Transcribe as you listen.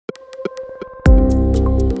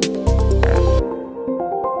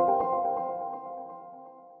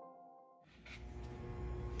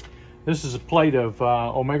This is a plate of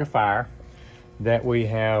Omega Fire that we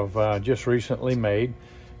have just recently made.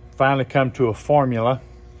 Finally come to a formula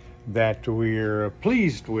that we're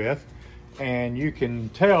pleased with, and you can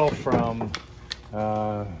tell from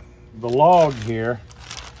the log here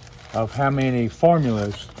of how many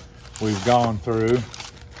formulas we've gone through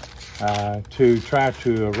to try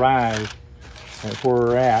to arrive at where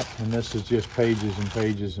we're at. And this is just pages and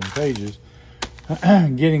pages and pages,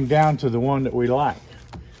 getting down to the one that we like.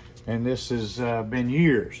 And this has been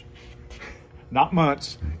years, not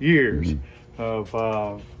months, years of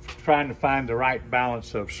trying to find the right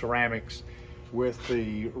balance of ceramics with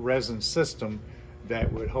the resin system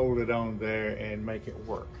that would hold it on there and make it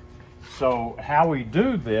work. So how we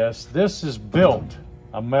do this is built,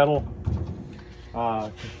 a metal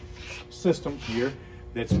system here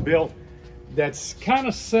that's built, that's kind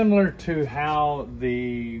of similar to how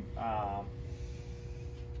the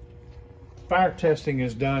fire testing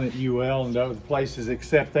is done at UL and other places,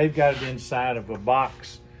 except they've got it inside of a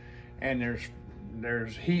box, and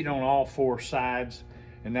there's heat on all four sides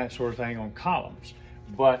and that sort of thing on columns.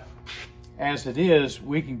 But as it is,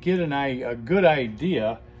 we can get a good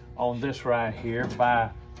idea on this right here by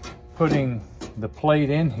putting the plate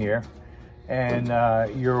in here, and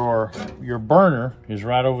your burner is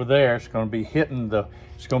right over there. It's going to be hitting the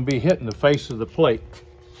face of the plate,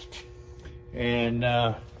 and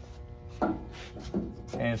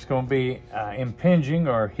it's going to be impinging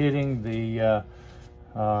or hitting the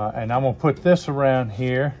and I'm going to put this around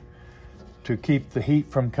here to keep the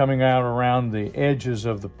heat from coming out around the edges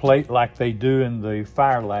of the plate like they do in the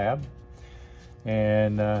fire lab,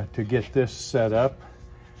 and to get this set up.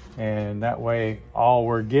 And that way all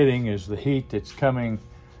we're getting is the heat that's coming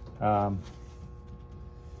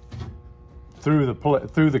through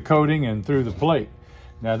the coating and through the plate.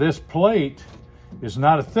 Now this plate is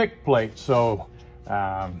not a thick plate, so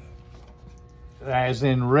as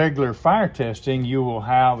in regular fire testing, you will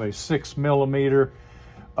have a 6 millimeter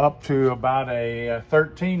up to about a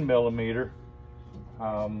 13 millimeter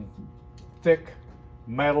thick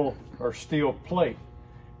metal or steel plate,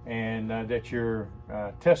 and that you're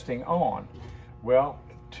testing on. Well,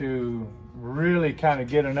 to really kind of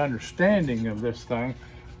get an understanding of this thing,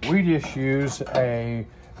 we just use a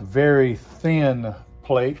very thin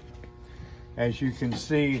plate. As you can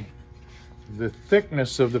see, the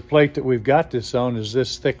thickness of the plate that we've got this on is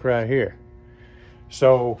this thick right here.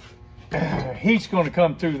 So heat's going to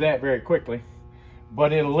come through that very quickly,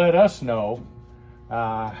 but it'll let us know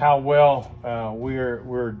how well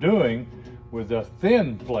we're doing with a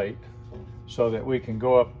thin plate, so that we can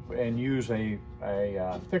go up and use a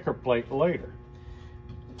thicker plate later.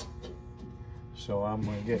 So I'm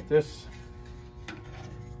going to get this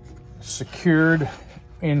secured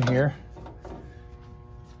in here.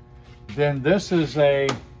 Then this is a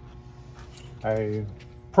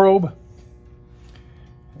probe,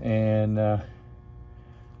 and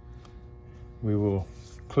we will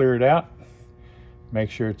clear it out,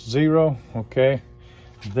 make sure it's 0, okay.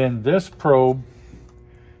 Then this probe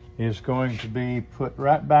is going to be put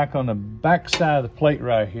right back on the back side of the plate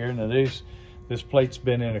right here. Now this plate's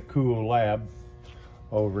been in a cool lab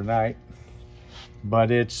overnight,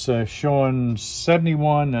 but it's showing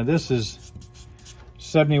 71. Now this is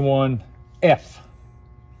 71F,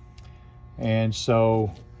 and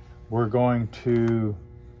so we're going to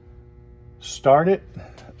start it.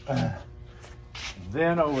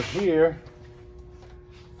 Then over here,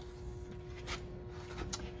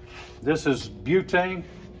 this is butane,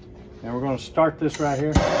 and we're going to start this right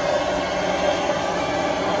here, and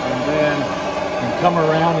then you can come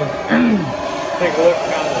around and take a look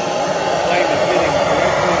how the flame is hitting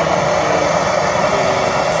directly into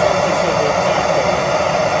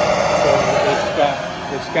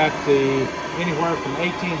it's got the anywhere from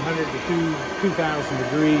 1800 to 2000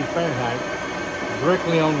 degrees Fahrenheit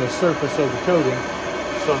directly on the surface of the coating,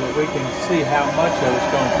 so that we can see how much of it's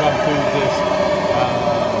going to come through this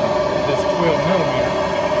 12 millimeter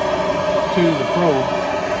to the probe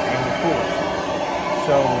and the force.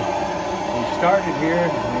 So we started here,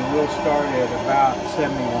 and we'll start at about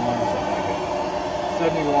 71, something like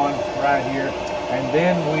that. 71 right here. And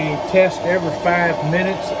then we test every 5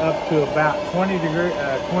 minutes up to about 20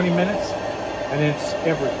 minutes, and it's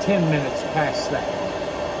every 10 minutes past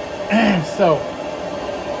that. So,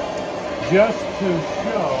 just to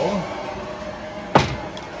show,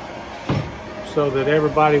 so that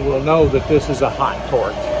everybody will know that this is a hot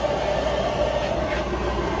torch,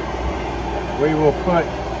 we will put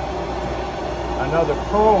another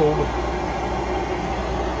probe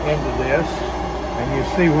into this, and you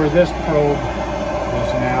see where this probe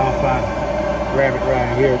is now. If I grab it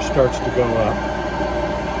right here, it starts to go up.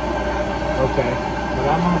 Okay, but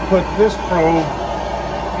I'm going to put this probe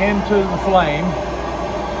into the flame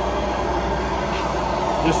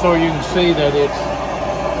just so you can see that it's,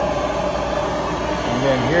 and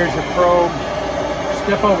then here's your probe.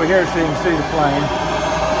 Step over here so you can see the flame.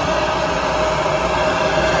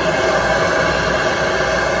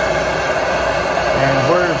 And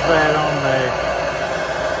where's that on the,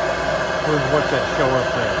 what's that show up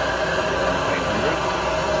there?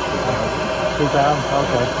 2,000,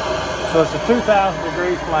 okay. So it's a 2,000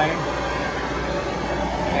 degree flame.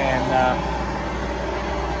 And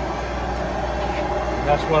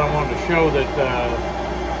that's what I wanted to show, that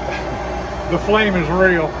the flame is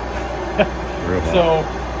real. So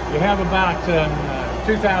you have about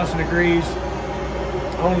 2,000 degrees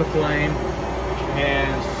on the flame,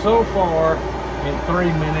 and so far in 3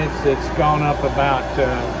 minutes it's gone up about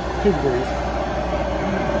 2 degrees.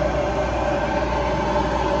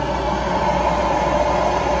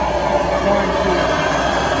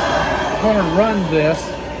 I'm going to run this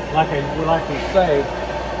like we say.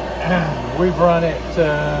 We've run it,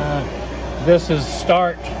 this is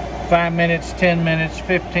start 5 minutes, 10 minutes,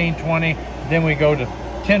 15, 20, then we go to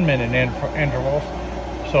 10-minute intervals.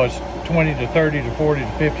 So it's 20 to 30 to 40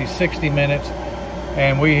 to 50, 60 minutes.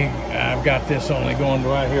 And I've got this only going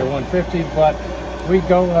right here 150, but we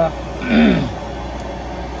go up,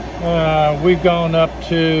 we've gone up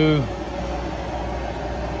to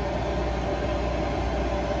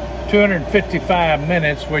 255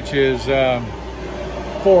 minutes, which is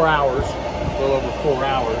 4 hours, a little over 4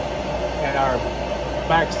 hours, and our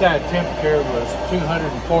backside temperature was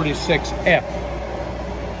 246 F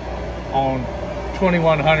on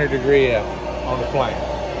 2100 degree F on the flame.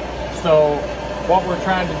 So what we're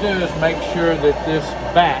trying to do is make sure that this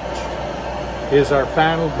batch is our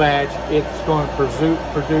final batch. It's going to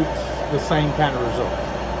produce the same kind of result.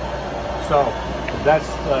 So that's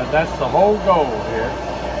the whole goal here.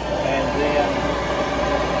 And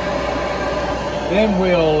then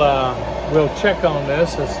we'll check on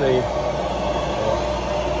this. Let's see.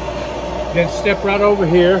 Then step right over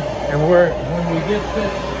here, and when we get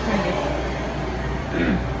this finished,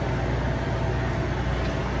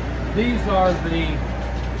 these are the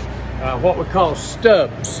what we call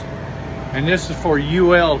stubs, and this is for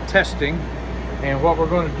UL testing. And what we're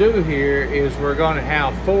going to do here is we're going to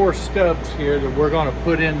have 4 stubs here that we're going to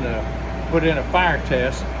put in a fire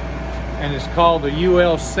test, and it's called the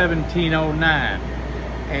UL 1709,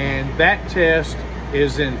 and that test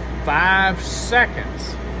is in 5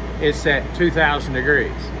 seconds. It's at 2,000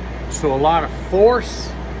 degrees. So a lot of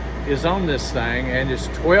force is on this thing, and it's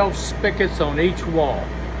 12 spigots on each wall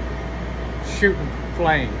shooting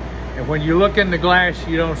flame. And when you look in the glass,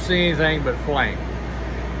 you don't see anything but flame.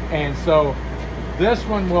 And so this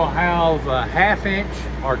one will have a 1/2 inch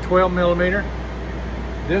or 12 millimeter.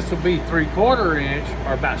 This will be 3/4 inch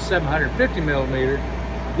or about 750 millimeter.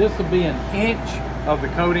 This will be 1 inch of the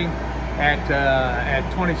coating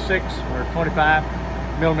at 26 or 25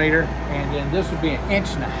 millimeter, and then this would be 1.5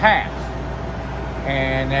 inches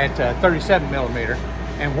and at 37 millimeter.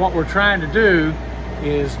 And what we're trying to do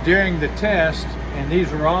is during the test, and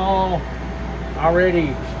these are all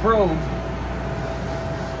already probed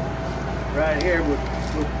right here with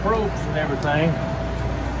probes and everything,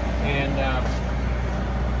 and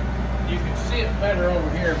you can see it better over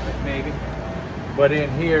here maybe, but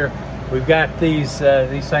in here we've got these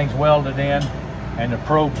things welded in, and the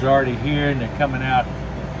probes are already here, and they're coming out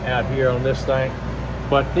here on this thing.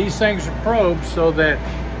 But these things are probed so that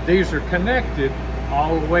these are connected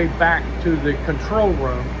all the way back to the control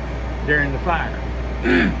room during the fire.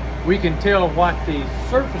 We can tell what the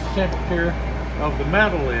surface temperature of the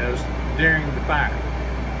metal is during the fire.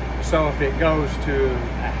 So if it goes to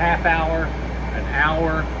a 1/2 hour, an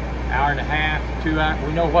hour, hour and a half, 2 hours,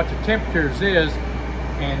 we know what the temperatures is.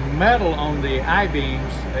 And metal on the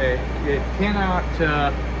I-beams, it cannot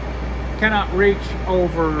reach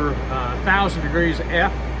over 1,000 degrees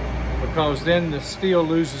F, because then the steel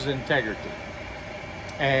loses integrity.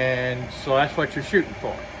 And so that's what you're shooting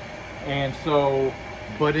for. And so,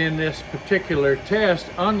 but in this particular test,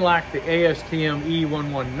 unlike the ASTM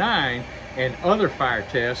E119 and other fire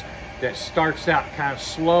tests that starts out kind of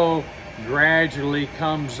slow, gradually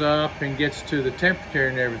comes up and gets to the temperature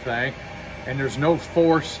and everything, and there's no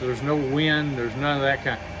force, there's no wind, there's none of that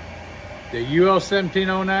kind. The UL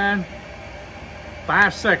 1709,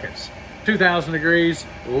 5 seconds, 2,000 degrees,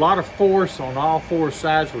 a lot of force on all 4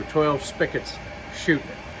 sides with 12 spigots shooting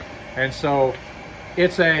it. And so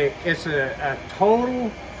it's a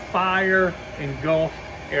total fire engulfed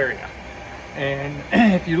area. And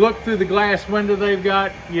if you look through the glass window they've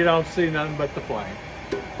got, you don't see nothing but the flame.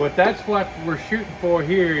 But that's what we're shooting for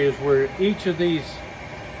here, is where each of these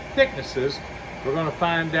thicknesses, we're going to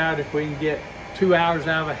find out if we can get 2 hours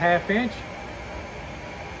out of a 1/2 inch.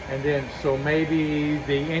 And then, so maybe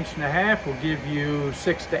the 1.5 inches will give you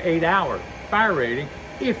 6 to 8 hour fire rating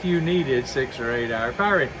if you needed 6 or 8 hour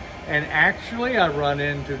fire rating. And actually, I run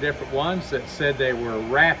into different ones that said they were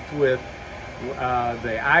wrapped with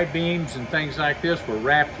the I-beams and things like this were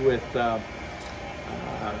wrapped with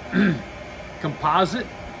composite.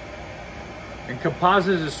 And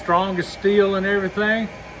composite is as strong as steel and everything,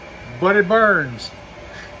 but it burns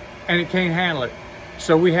and it can't handle it.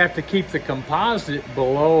 So we have to keep the composite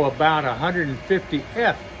below about 150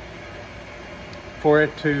 F for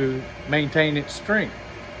it to maintain its strength.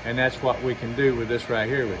 And that's what we can do with this right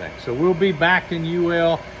here, we think. So we'll be back in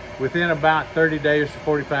UL within about 30 days to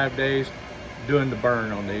 45 days doing the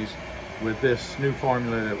burn on these with this new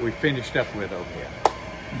formula that we finished up with over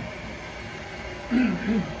here.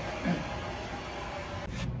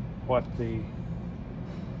 What the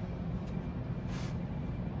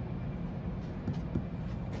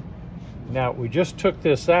now we just took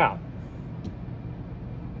this out.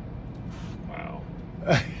 Wow.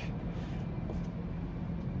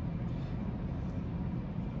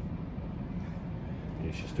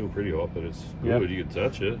 She's still pretty hot, but it's good. Yep. You can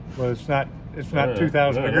touch it. Well, it's not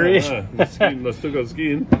 2,000 degrees. The skin, I still got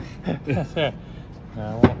skin.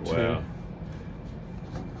 I want to. Wow.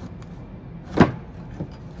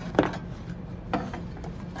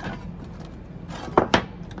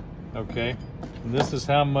 Okay, and this is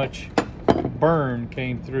how much burn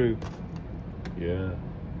came through. Yeah.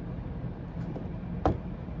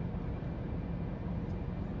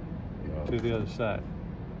 To the other side.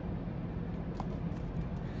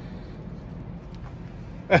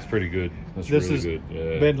 That's pretty good. That's this really has good.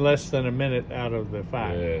 Yeah. Been less than a minute out of the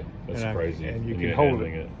fire. Yeah, that's crazy. And you can hold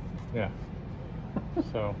it. Yeah.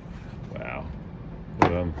 So. Wow. Well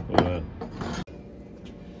done. Well done.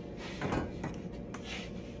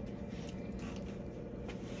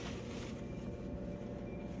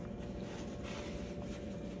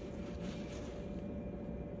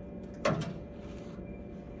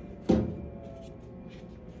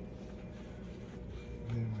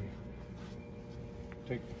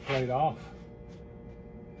 Take the plate off.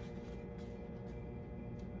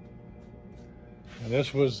 And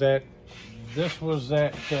this was at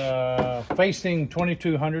facing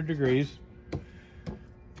 2200 degrees.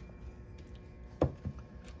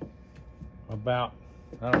 About,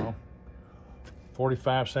 I don't know,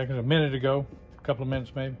 45 seconds, a minute ago, a couple of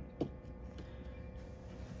minutes maybe.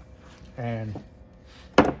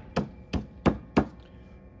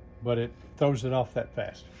 But it throws it off that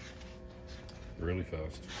fast. Really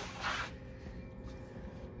fast.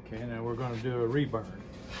 Okay, now we're going to do a reburn.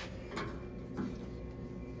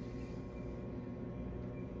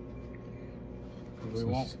 We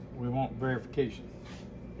want verification.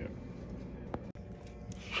 Yep.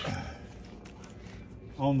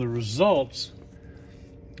 On the results,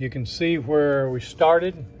 you can see where we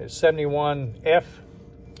started at 71 F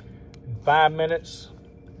in 5 minutes,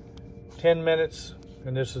 10 minutes,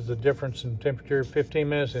 and this is the difference in temperature, 15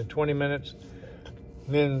 minutes and 20 minutes.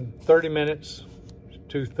 And then 30 minutes,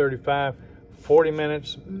 235, 40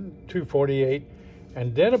 minutes, 248,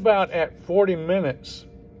 and then about at 40 minutes,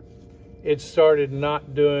 it started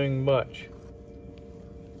not doing much.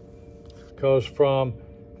 Because from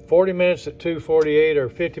 40 minutes at 248 or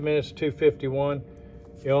 50 minutes at 251,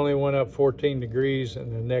 it only went up 14 degrees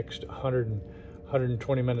in the next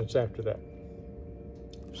 120 minutes after that.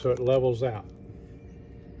 So it levels out.